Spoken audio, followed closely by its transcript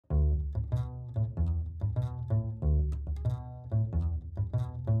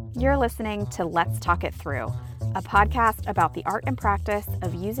You're listening to Let's Talk It Through, a podcast about the art and practice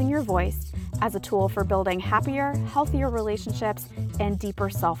of using your voice as a tool for building happier, healthier relationships and deeper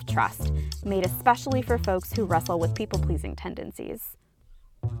self-trust, made especially for folks who wrestle with people-pleasing tendencies.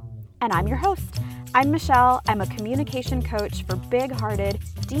 And I'm your host. I'm Michelle. I'm a communication coach for big-hearted,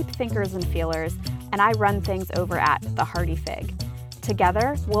 deep thinkers and feelers, and I run things over at The Hearty Fig.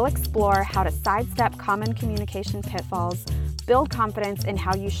 Together, we'll explore how to sidestep common communication pitfalls, build confidence in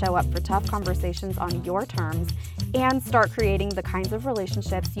how you show up for tough conversations on your terms, and start creating the kinds of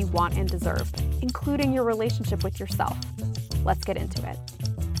relationships you want and deserve, including your relationship with yourself. Let's get into it.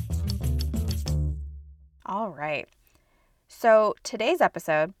 All right. So today's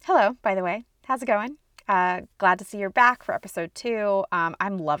episode, hello, by the way, how's it going? Glad to see you're back for episode 2.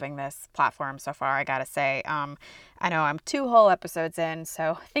 I'm loving this platform so far, I gotta say. I know I'm 2 whole episodes in,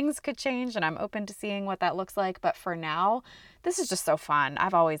 so things could change and I'm open to seeing what that looks like. But for now, this is just so fun.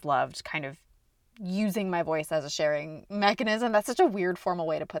 I've always loved kind of using my voice as a sharing mechanism. That's such a weird formal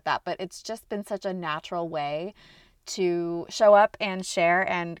way to put that, but it's just been such a natural way to show up and share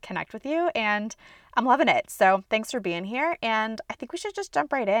and connect with you. And I'm loving it. So thanks for being here. And I think we should just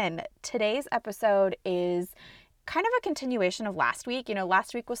jump right in. Today's episode is kind of a continuation of last week. You know,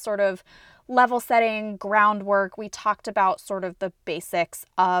 last week was sort of level setting, groundwork. We talked about sort of the basics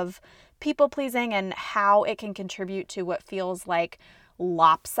of people pleasing and how it can contribute to what feels like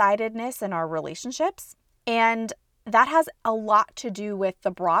lopsidedness in our relationships. And that has a lot to do with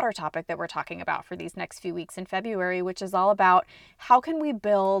the broader topic that we're talking about for these next few weeks in February, which is all about how can we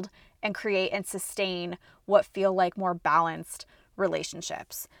build and create and sustain what feel like more balanced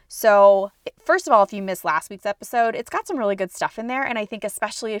relationships. So first of all, if you missed last week's episode, it's got some really good stuff in there. And I think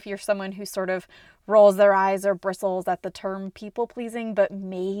especially if you're someone who sort of rolls their eyes or bristles at the term people pleasing, but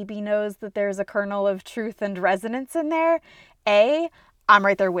maybe knows that there's a kernel of truth and resonance in there, A, I'm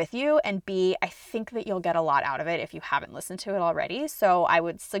right there with you. And B, I think that you'll get a lot out of it if you haven't listened to it already. So I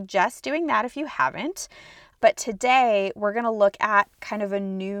would suggest doing that if you haven't. But today we're going to look at kind of a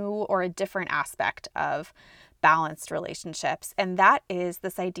new or a different aspect of balanced relationships. And that is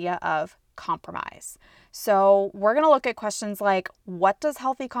this idea of compromise. So we're going to look at questions like, what does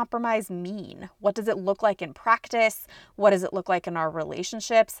healthy compromise mean? What does it look like in practice? What does it look like in our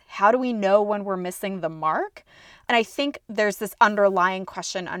relationships? How do we know when we're missing the mark? And I think there's this underlying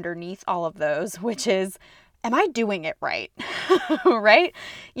question underneath all of those, which is, am I doing it right? Right?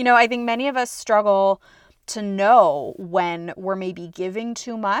 You know, I think many of us struggle to know when we're maybe giving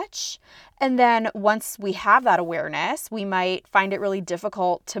too much. And then once we have that awareness, we might find it really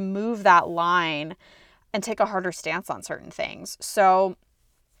difficult to move that line and take a harder stance on certain things. So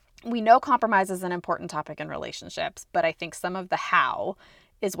we know compromise is an important topic in relationships, but I think some of the how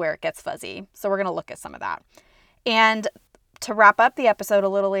is where it gets fuzzy. So we're going to look at some of that. And to wrap up the episode a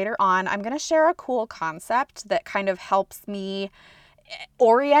little later on, I'm going to share a cool concept that kind of helps me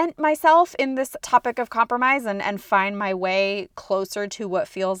orient myself in this topic of compromise and find my way closer to what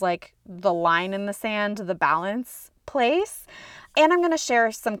feels like the line in the sand, the balance place. And I'm going to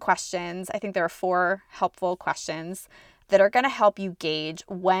share some questions. I think there are 4 helpful questions that are going to help you gauge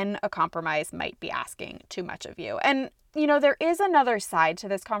when a compromise might be asking too much of you. And, you know, there is another side to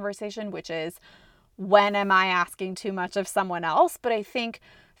this conversation, which is, when am I asking too much of someone else? But I think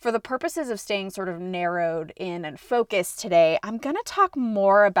for the purposes of staying sort of narrowed in and focused today, I'm going to talk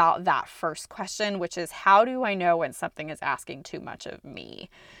more about that first question, which is, how do I know when something is asking too much of me?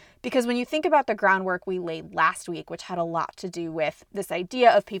 Because when you think about the groundwork we laid last week, which had a lot to do with this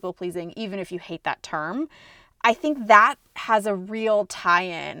idea of people pleasing, even if you hate that term, I think that has a real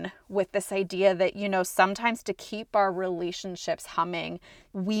tie-in with this idea that, you know, sometimes to keep our relationships humming,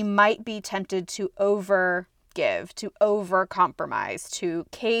 we might be tempted to overgive, to overcompromise, to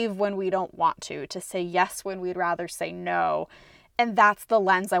cave when we don't want to say yes when we'd rather say no. And that's the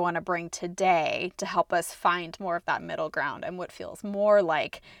lens I want to bring today to help us find more of that middle ground and what feels more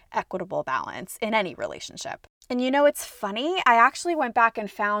like equitable balance in any relationship. And you know, it's funny. I actually went back and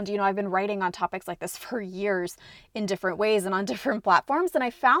found, you know, I've been writing on topics like this for years in different ways and on different platforms. And I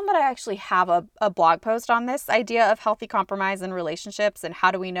found that I actually have a blog post on this idea of healthy compromise in relationships and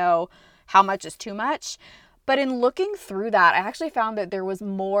how do we know how much is too much. But in looking through that, I actually found that there was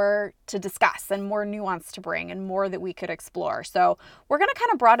more to discuss and more nuance to bring and more that we could explore. So we're going to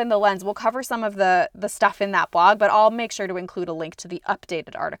kind of broaden the lens. We'll cover some of the stuff in that blog, but I'll make sure to include a link to the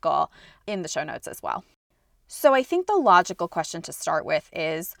updated article in the show notes as well. So I think the logical question to start with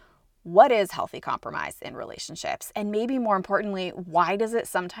is, what is healthy compromise in relationships? And maybe more importantly, why does it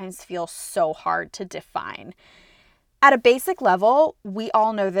sometimes feel so hard to define? At a basic level, we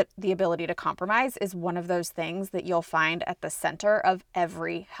all know that the ability to compromise is one of those things that you'll find at the center of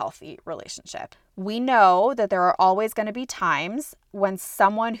every healthy relationship. We know that there are always going to be times when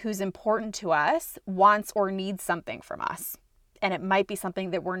someone who's important to us wants or needs something from us. And it might be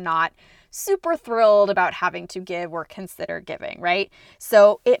something that we're not super thrilled about having to give or consider giving, right?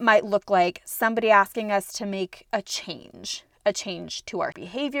 So it might look like somebody asking us to make a change to our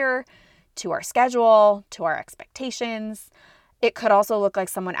behavior, to our schedule, to our expectations. It could also look like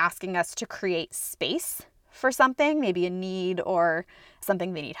someone asking us to create space for something, maybe a need or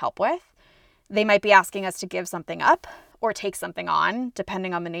something they need help with. They might be asking us to give something up or take something on,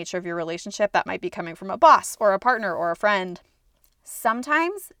 depending on the nature of your relationship. That might be coming from a boss or a partner or a friend.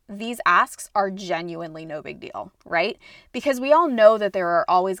 Sometimes these asks are genuinely no big deal, right? Because we all know that there are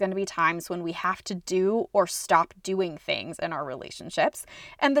always going to be times when we have to do or stop doing things in our relationships.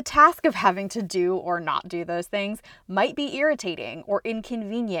 And the task of having to do or not do those things might be irritating or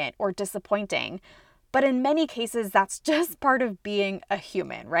inconvenient or disappointing. But in many cases, that's just part of being a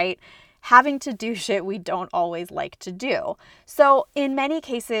human, right? Having to do shit we don't always like to do. So in many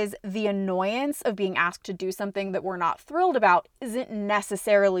cases, the annoyance of being asked to do something that we're not thrilled about isn't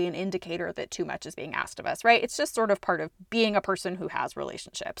necessarily an indicator that too much is being asked of us, right? It's just sort of part of being a person who has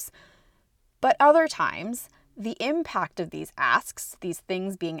relationships. But other times, the impact of these asks, these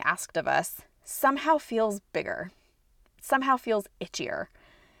things being asked of us, somehow feels bigger, somehow feels itchier.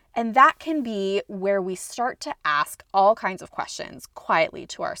 And that can be where we start to ask all kinds of questions quietly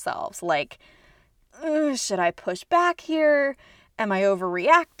to ourselves, like, should I push back here? Am I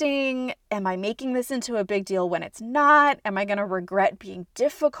overreacting? Am I making this into a big deal when it's not? Am I going to regret being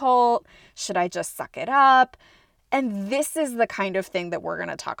difficult? Should I just suck it up? And this is the kind of thing that we're going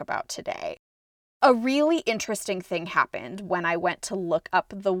to talk about today. A really interesting thing happened when I went to look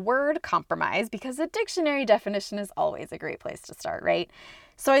up the word compromise, because a dictionary definition is always a great place to start, right?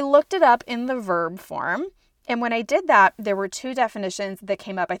 So I looked it up in the verb form, and when I did that, there were two definitions that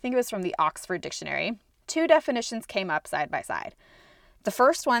came up. I think it was from the Oxford Dictionary. Two definitions came up side by side. The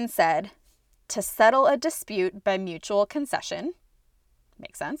first one said, to settle a dispute by mutual concession.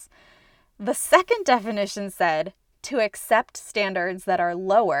 Makes sense. The second definition said, to accept standards that are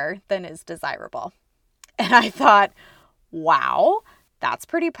lower than is desirable. And I thought, wow, that's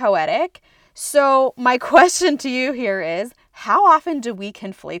pretty poetic. So my question to you here is, how often do we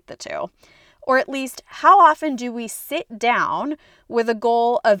conflate the two? Or at least, how often do we sit down with a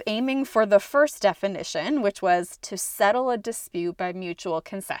goal of aiming for the first definition, which was to settle a dispute by mutual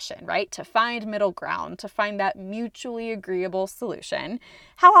concession, right? To find middle ground, to find that mutually agreeable solution.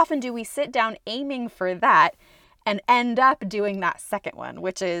 How often do we sit down aiming for that and end up doing that second one,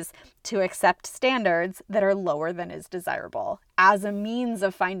 which is to accept standards that are lower than is desirable as a means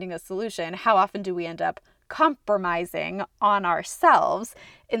of finding a solution? How often do we end up compromising on ourselves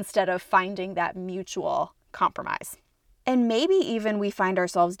instead of finding that mutual compromise? And maybe even we find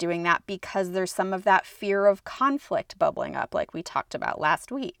ourselves doing that because there's some of that fear of conflict bubbling up, like we talked about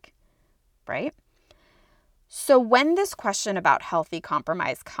last week, right? So when this question about healthy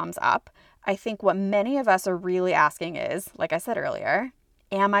compromise comes up, I think what many of us are really asking is, like I said earlier,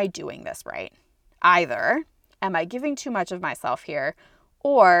 am I doing this right? Either, am I giving too much of myself here?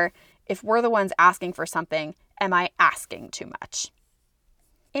 Or if we're the ones asking for something, am I asking too much?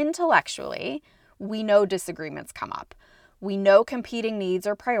 Intellectually, we know disagreements come up. We know competing needs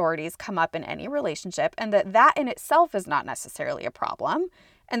or priorities come up in any relationship, and that in itself is not necessarily a problem,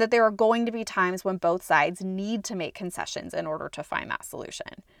 and that there are going to be times when both sides need to make concessions in order to find that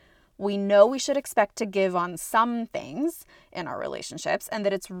solution. We know we should expect to give on some things in our relationships, and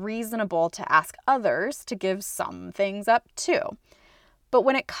that it's reasonable to ask others to give some things up too. But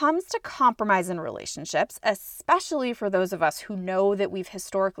when it comes to compromise in relationships, especially for those of us who know that we've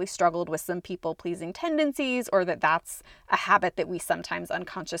historically struggled with some people-pleasing tendencies, or that that's a habit that we sometimes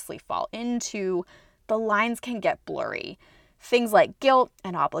unconsciously fall into, the lines can get blurry. Things like guilt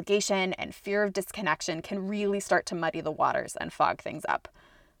and obligation and fear of disconnection can really start to muddy the waters and fog things up.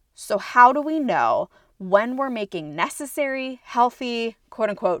 So how do we know when we're making necessary, healthy,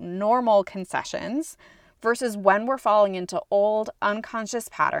 quote-unquote, normal concessions versus when we're falling into old, unconscious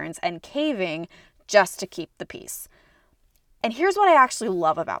patterns and caving just to keep the peace? And here's what I actually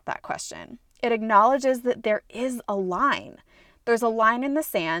love about that question. It acknowledges that there is a line. There's a line in the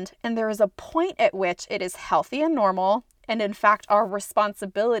sand, and there is a point at which it is healthy and normal, and in fact, our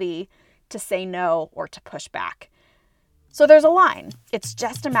responsibility to say no or to push back. So there's a line. It's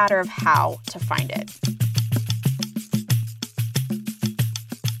just a matter of how to find it.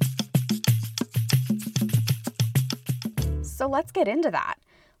 So let's get into that.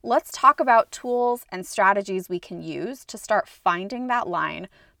 let's talk about tools and strategies we can use to start finding that line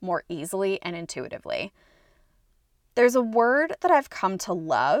more easily and intuitively. There's a word that I've come to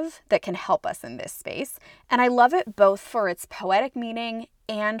love that can help us in this space, and I love it both for its poetic meaning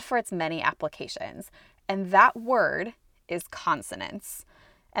and for its many applications. And that word is consonance.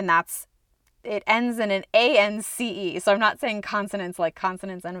 And it ends in an A-N-C-E. So I'm not saying consonants like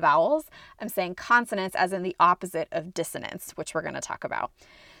consonants and vowels. I'm saying consonants as in the opposite of dissonance, which we're going to talk about.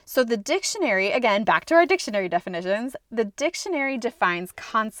 So the dictionary, again, back to our dictionary definitions, the dictionary defines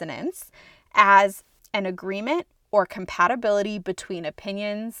consonance as an agreement or compatibility between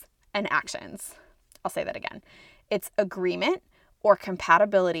opinions and actions. I'll say that again. It's agreement or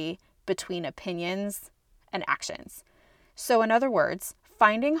compatibility between opinions and actions. So in other words,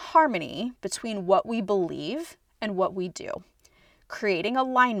 finding harmony between what we believe and what we do, creating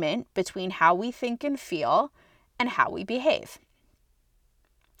alignment between how we think and feel and how we behave.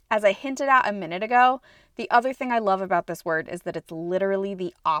 As I hinted at a minute ago, the other thing I love about this word is that it's literally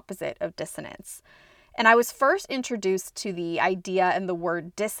the opposite of dissonance. And I was first introduced to the idea and the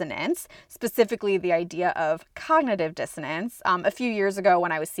word dissonance, specifically the idea of cognitive dissonance, a few years ago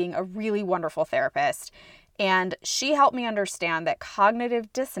when I was seeing a really wonderful therapist. And she helped me understand that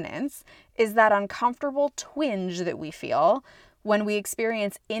cognitive dissonance is that uncomfortable twinge that we feel when we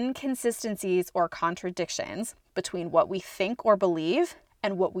experience inconsistencies or contradictions between what we think or believe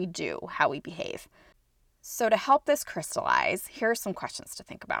and what we do, how we behave. So to help this crystallize, here are some questions to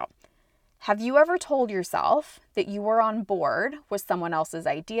think about. Have you ever told yourself that you were on board with someone else's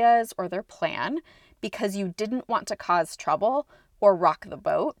ideas or their plan because you didn't want to cause trouble or rock the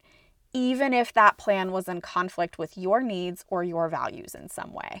boat, even if that plan was in conflict with your needs or your values in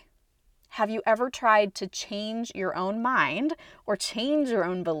some way? Have you ever tried to change your own mind or change your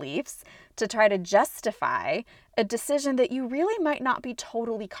own beliefs to try to justify a decision that you really might not be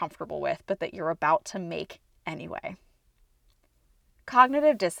totally comfortable with, but that you're about to make anyway?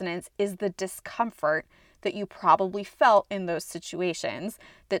 Cognitive dissonance is the discomfort that you probably felt in those situations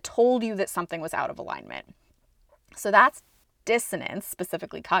that told you that something was out of alignment. So that's dissonance,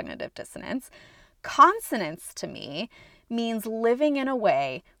 specifically cognitive dissonance. Consonance to me means living in a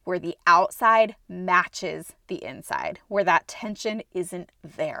way where the outside matches the inside, where that tension isn't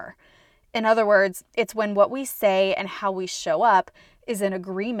there. In other words, it's when what we say and how we show up is in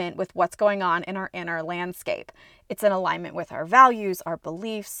agreement with what's going on in our inner landscape. It's in alignment with our values, our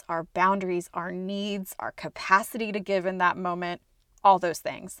beliefs, our boundaries, our needs, our capacity to give in that moment, all those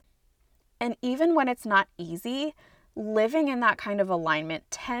things. And even when it's not easy, living in that kind of alignment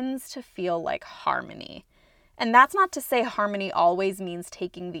tends to feel like harmony. And that's not to say harmony always means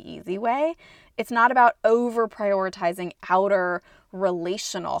taking the easy way. It's not about over prioritizing outer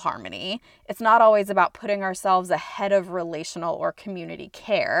relational harmony. It's not always about putting ourselves ahead of relational or community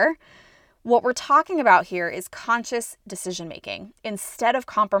care. What we're talking about here is conscious decision making instead of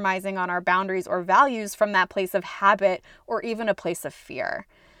compromising on our boundaries or values from that place of habit or even a place of fear.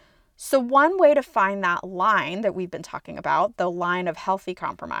 So one way to find that line that we've been talking about, the line of healthy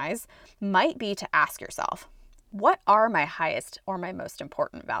compromise, might be to ask yourself, what are my highest or my most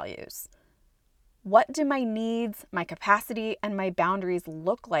important values? What do my needs, my capacity, and my boundaries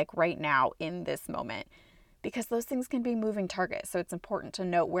look like right now in this moment? Because those things can be moving targets, so it's important to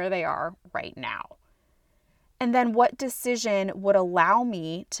note where they are right now. And then what decision would allow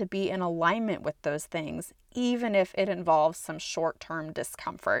me to be in alignment with those things, even if it involves some short-term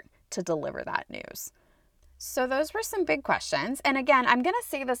discomfort to deliver that news? So those were some big questions. And again, I'm going to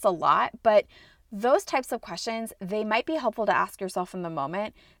say this a lot, but those types of questions, they might be helpful to ask yourself in the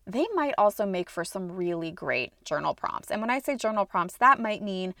moment. They might also make for some really great journal prompts. And when I say journal prompts, that might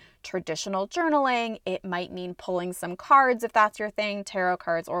mean traditional journaling. It might mean pulling some cards if that's your thing, tarot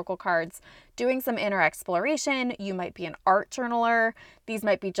cards, oracle cards, doing some inner exploration. You might be an art journaler. These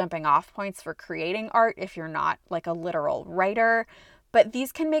might be jumping off points for creating art if you're not like a literal writer. But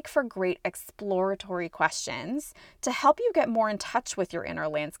these can make for great exploratory questions to help you get more in touch with your inner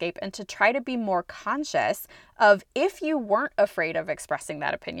landscape and to try to be more conscious of if you weren't afraid of expressing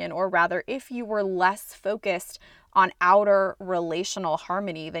that opinion, or rather if you were less focused on outer relational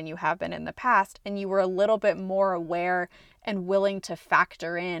harmony than you have been in the past, and you were a little bit more aware and willing to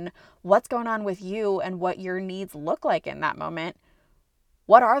factor in what's going on with you and what your needs look like in that moment.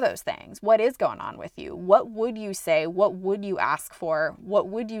 What are those things? What is going on with you? What would you say? What would you ask for? What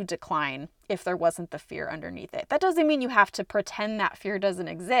would you decline if there wasn't the fear underneath it? That doesn't mean you have to pretend that fear doesn't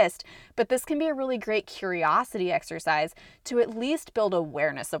exist, but this can be a really great curiosity exercise to at least build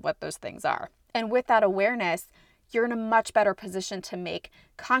awareness of what those things are. And with that awareness, you're in a much better position to make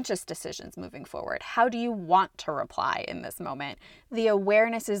conscious decisions moving forward. How do you want to reply in this moment? The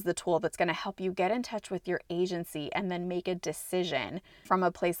awareness is the tool that's going to help you get in touch with your agency and then make a decision from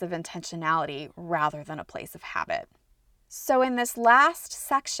a place of intentionality rather than a place of habit. So in this last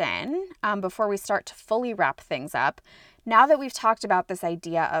section, before we start to fully wrap things up, now that we've talked about this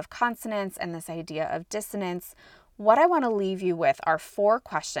idea of consonance and this idea of dissonance, what I want to leave you with are 4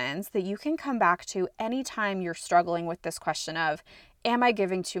 questions that you can come back to anytime you're struggling with this question of, am I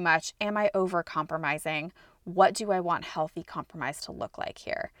giving too much? Am I over-compromising? What do I want healthy compromise to look like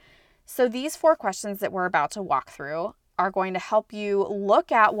here? So these 4 questions that we're about to walk through are going to help you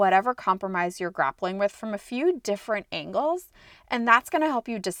look at whatever compromise you're grappling with from a few different angles, and that's going to help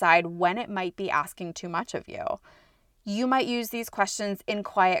you decide when it might be asking too much of you. You might use these questions in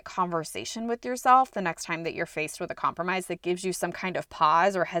quiet conversation with yourself the next time that you're faced with a compromise that gives you some kind of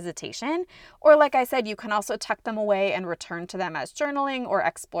pause or hesitation. Or like I said, you can also tuck them away and return to them as journaling or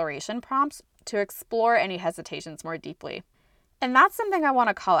exploration prompts to explore any hesitations more deeply. And that's something I want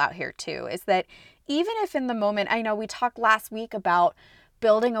to call out here too, is that even if in the moment, I know we talked last week about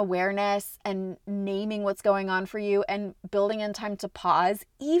building awareness and naming what's going on for you and building in time to pause,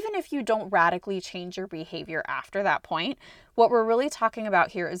 even if you don't radically change your behavior after that point, what we're really talking about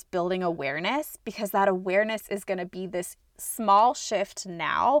here is building awareness, because that awareness is going to be this small shift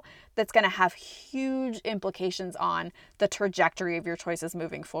now that's going to have huge implications on the trajectory of your choices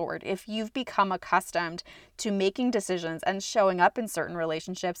moving forward. If you've become accustomed to making decisions and showing up in certain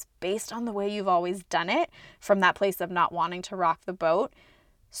relationships based on the way you've always done it, from that place of not wanting to rock the boat,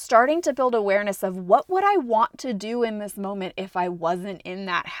 starting to build awareness of what would I want to do in this moment if I wasn't in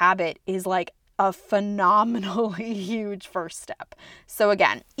that habit is like a phenomenally huge first step. So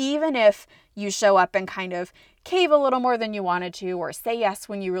again, even if you show up and kind of cave a little more than you wanted to, or say yes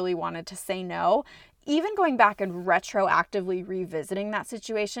when you really wanted to say no, even going back and retroactively revisiting that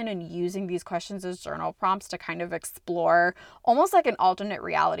situation and using these questions as journal prompts to kind of explore almost like an alternate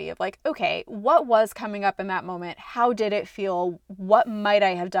reality of like, okay, what was coming up in that moment? How did it feel? What might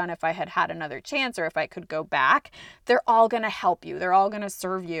I have done if I had had another chance, or if I could go back? They're all going to help you. They're all going to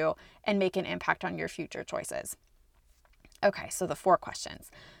serve you and make an impact on your future choices. Okay, so the 4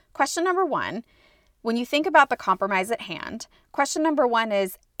 questions. Question number 1, when you think about the compromise at hand, question number 1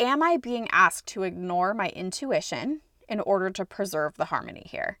 is, am I being asked to ignore my intuition in order to preserve the harmony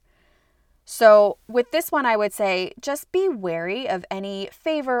here? So with this one, I would say just be wary of any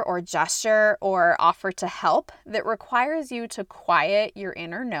favor or gesture or offer to help that requires you to quiet your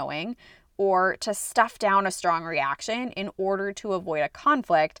inner knowing or to stuff down a strong reaction in order to avoid a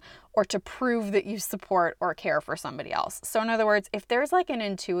conflict or to prove that you support or care for somebody else. So in other words, if there's like an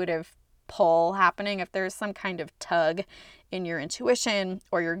intuitive pull happening, if there's some kind of tug in your intuition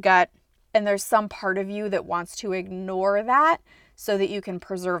or your gut, and there's some part of you that wants to ignore that so that you can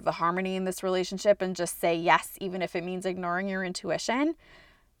preserve the harmony in this relationship and just say yes, even if it means ignoring your intuition,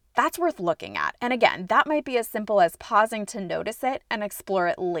 that's worth looking at. And again, that might be as simple as pausing to notice it and explore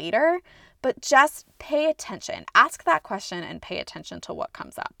it later, but just pay attention. Ask that question and pay attention to what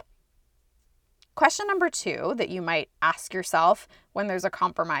comes up. Question number 2 that you might ask yourself when there's a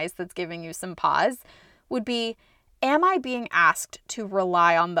compromise that's giving you some pause would be, am I being asked to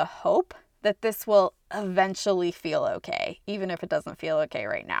rely on the hope that this will eventually feel okay, even if it doesn't feel okay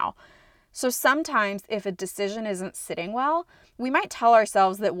right now? So sometimes if a decision isn't sitting well, we might tell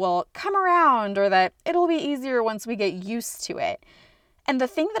ourselves that we'll come around or that it'll be easier once we get used to it. And the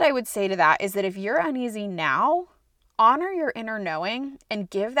thing that I would say to that is that if you're uneasy now, honor your inner knowing and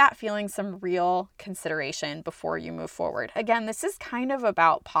give that feeling some real consideration before you move forward. Again, this is kind of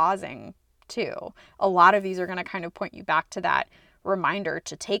about pausing too. A lot of these are going to kind of point you back to that reminder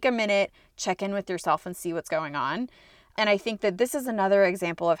to take a minute, check in with yourself and see what's going on. And I think that this is another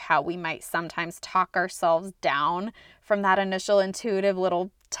example of how we might sometimes talk ourselves down from that initial intuitive little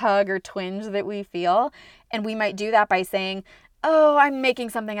tug or twinge that we feel. And we might do that by saying, oh, I'm making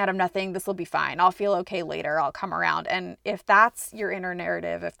something out of nothing. This will be fine. I'll feel okay later. I'll come around. And if that's your inner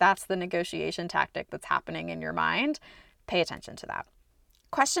narrative, if that's the negotiation tactic that's happening in your mind, pay attention to that.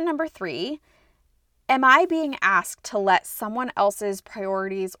 Question number 3, am I being asked to let someone else's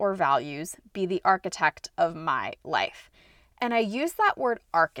priorities or values be the architect of my life? And I use that word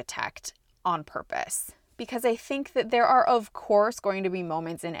architect on purpose because I think that there are, of course, going to be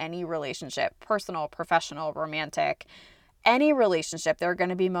moments in any relationship, personal, professional, romantic, any relationship, there are going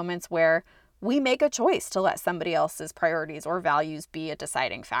to be moments where we make a choice to let somebody else's priorities or values be a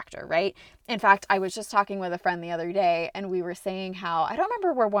deciding factor, right? In fact, I was just talking with a friend the other day and we were saying how, I don't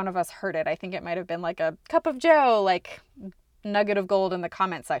remember where one of us heard it. I think it might have been like a cup of joe, like nugget of gold in the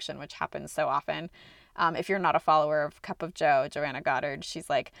comment section, which happens so often. If you're not a follower of Cup of Joe, Joanna Goddard, she's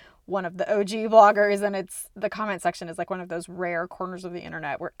like one of the OG bloggers, and the comment section is like one of those rare corners of the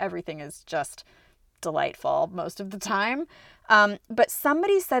internet where everything is just delightful most of the time. But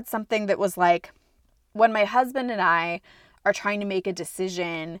somebody said something that was like, when my husband and I are trying to make a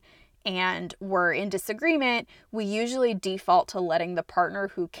decision and we're in disagreement, we usually default to letting the partner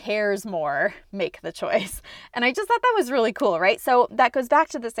who cares more make the choice. And I just thought that was really cool, right? So that goes back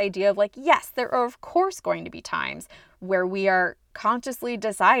to this idea of like, yes, there are of course going to be times where we are consciously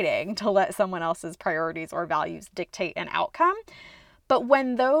deciding to let someone else's priorities or values dictate an outcome. But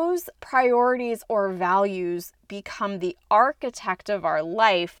when those priorities or values become the architect of our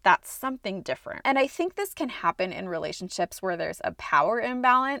life, that's something different. And I think this can happen in relationships where there's a power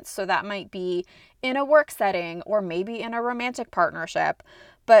imbalance. So that might be in a work setting or maybe in a romantic partnership.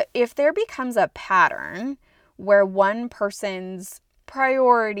 But if there becomes a pattern where one person's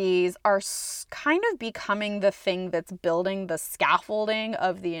priorities are kind of becoming the thing that's building the scaffolding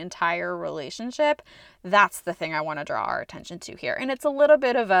of the entire relationship, that's the thing I want to draw our attention to here. And it's a little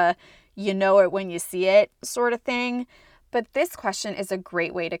bit of a you know it when you see it sort of thing. But this question is a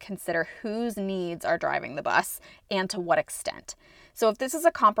great way to consider whose needs are driving the bus and to what extent. So if this is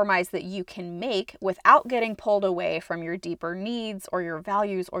a compromise that you can make without getting pulled away from your deeper needs or your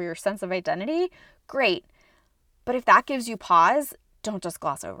values or your sense of identity, great. But if that gives you pause, don't just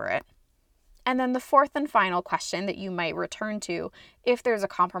gloss over it. And then the fourth and final question that you might return to if there's a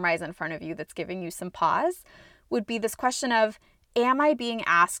compromise in front of you that's giving you some pause would be this question of, am I being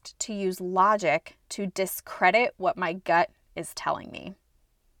asked to use logic to discredit what my gut is telling me?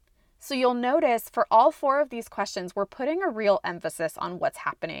 So you'll notice for all four of these questions, we're putting a real emphasis on what's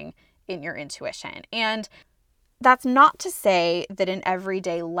happening in your intuition. And that's not to say that in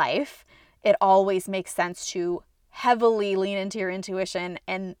everyday life, it always makes sense to heavily lean into your intuition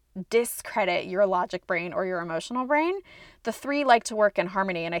and discredit your logic brain or your emotional brain. The three like to work in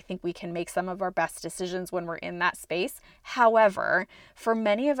harmony, and I think we can make some of our best decisions when we're in that space. However, for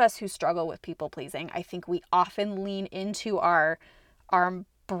many of us who struggle with people pleasing, I think we often lean into our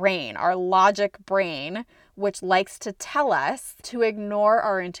brain, our logic brain, which likes to tell us to ignore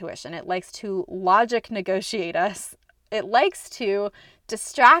our intuition. It likes to logic negotiate us. It likes to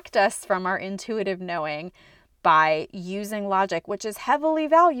distract us from our intuitive knowing by using logic, which is heavily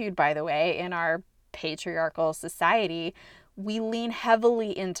valued, by the way, in our patriarchal society. We lean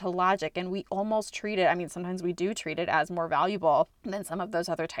heavily into logic and we almost treat it, sometimes we do treat it as more valuable than some of those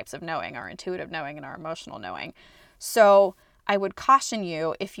other types of knowing, our intuitive knowing and our emotional knowing. So I would caution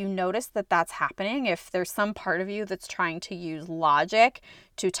you, if you notice that that's happening, if there's some part of you that's trying to use logic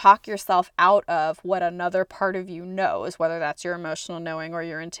to talk yourself out of what another part of you knows, whether that's your emotional knowing or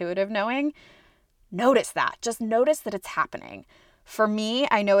your intuitive knowing, notice that. Just notice that it's happening. For me,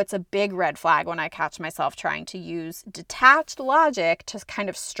 I know it's a big red flag when I catch myself trying to use detached logic to kind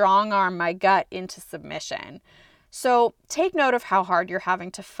of strong arm my gut into submission. So take note of how hard you're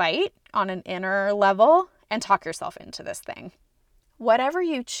having to fight on an inner level and talk yourself into this thing. Whatever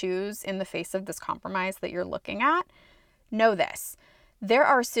you choose in the face of this compromise that you're looking at, know this. There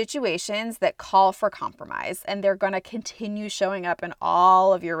are situations that call for compromise, and they're going to continue showing up in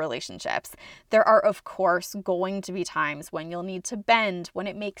all of your relationships. There are, of course, going to be times when you'll need to bend, when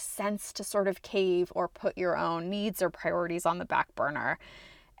it makes sense to sort of cave or put your own needs or priorities on the back burner.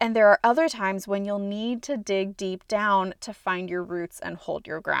 And there are other times when you'll need to dig deep down to find your roots and hold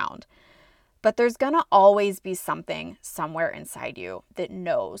your ground. But there's going to always be something somewhere inside you that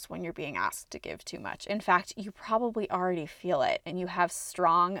knows when you're being asked to give too much. In fact, you probably already feel it, and you have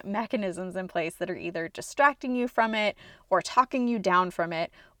strong mechanisms in place that are either distracting you from it or talking you down from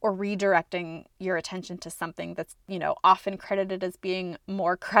it or redirecting your attention to something that's, often credited as being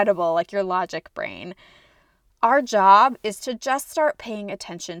more credible, like your logic brain. Our job is to just start paying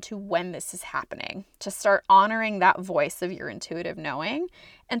attention to when this is happening, to start honoring that voice of your intuitive knowing,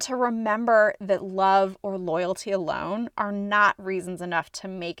 and to remember that love or loyalty alone are not reasons enough to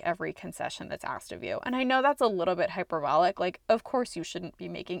make every concession that's asked of you. And I know that's a little bit hyperbolic. Like, of course you shouldn't be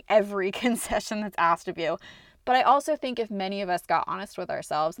making every concession that's asked of you. But I also think if many of us got honest with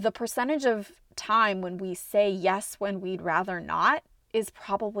ourselves, the percentage of time when we say yes when we'd rather not is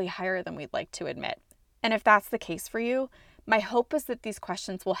probably higher than we'd like to admit. And if that's the case for you, my hope is that these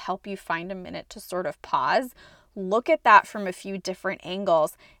questions will help you find a minute to sort of pause, look at that from a few different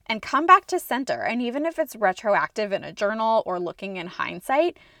angles, and come back to center. And even if it's retroactive in a journal or looking in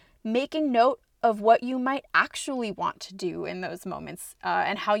hindsight, making note of what you might actually want to do in those moments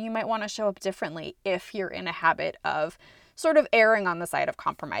and how you might want to show up differently if you're in a habit of sort of erring on the side of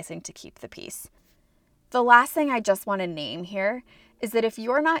compromising to keep the peace. The last thing I just want to name here is that if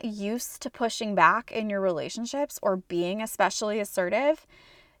you're not used to pushing back in your relationships or being especially assertive,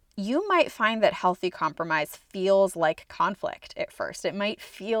 you might find that healthy compromise feels like conflict at first. It might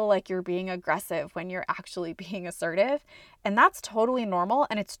feel like you're being aggressive when you're actually being assertive, and that's totally normal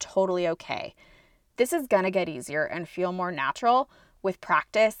and it's totally okay. This is going to get easier and feel more natural with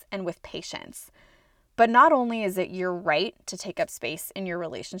practice and with patience. But not only is it your right to take up space in your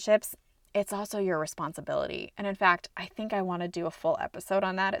relationships, it's also your responsibility. And in fact, I think I want to do a full episode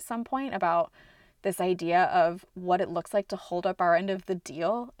on that at some point about this idea of what it looks like to hold up our end of the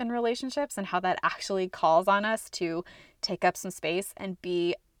deal in relationships and how that actually calls on us to take up some space and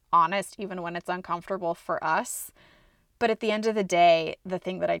be honest even when it's uncomfortable for us. But at the end of the day, the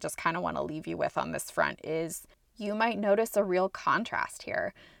thing that I just kind of want to leave you with on this front is you might notice a real contrast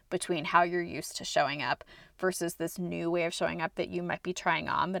here between how you're used to showing up versus this new way of showing up that you might be trying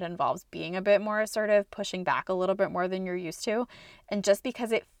on that involves being a bit more assertive, pushing back a little bit more than you're used to. And just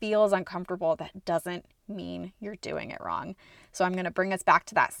because it feels uncomfortable, that doesn't mean you're doing it wrong. So I'm going to bring us back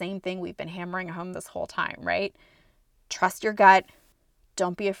to that same thing we've been hammering home this whole time, right? Trust your gut.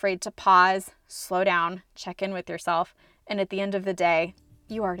 Don't be afraid to pause, slow down, check in with yourself. And at the end of the day,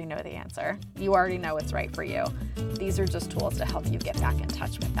 you already know the answer. You already know what's right for you. These are just tools to help you get back in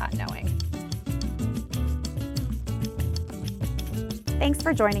touch with that knowing. Thanks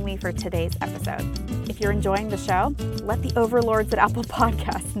for joining me for today's episode. If you're enjoying the show, let the overlords at Apple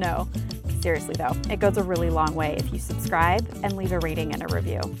Podcasts know. Seriously though, it goes a really long way if you subscribe and leave a rating and a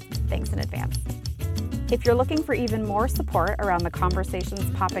review. Thanks in advance. If you're looking for even more support around the conversations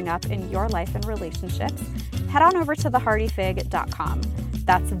popping up in your life and relationships, head on over to theheartyfig.com.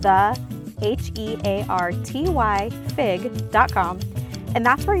 That's the HEARTY fig.com. And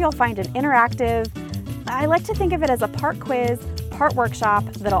that's where you'll find an interactive, I like to think of it as a part quiz, part workshop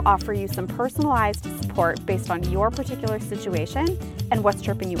that'll offer you some personalized support based on your particular situation and what's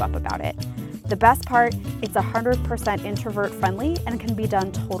tripping you up about it. The best part, it's 100% introvert friendly and can be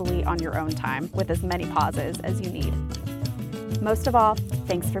done totally on your own time with as many pauses as you need. Most of all,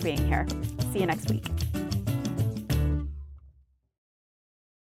 thanks for being here. See you next week.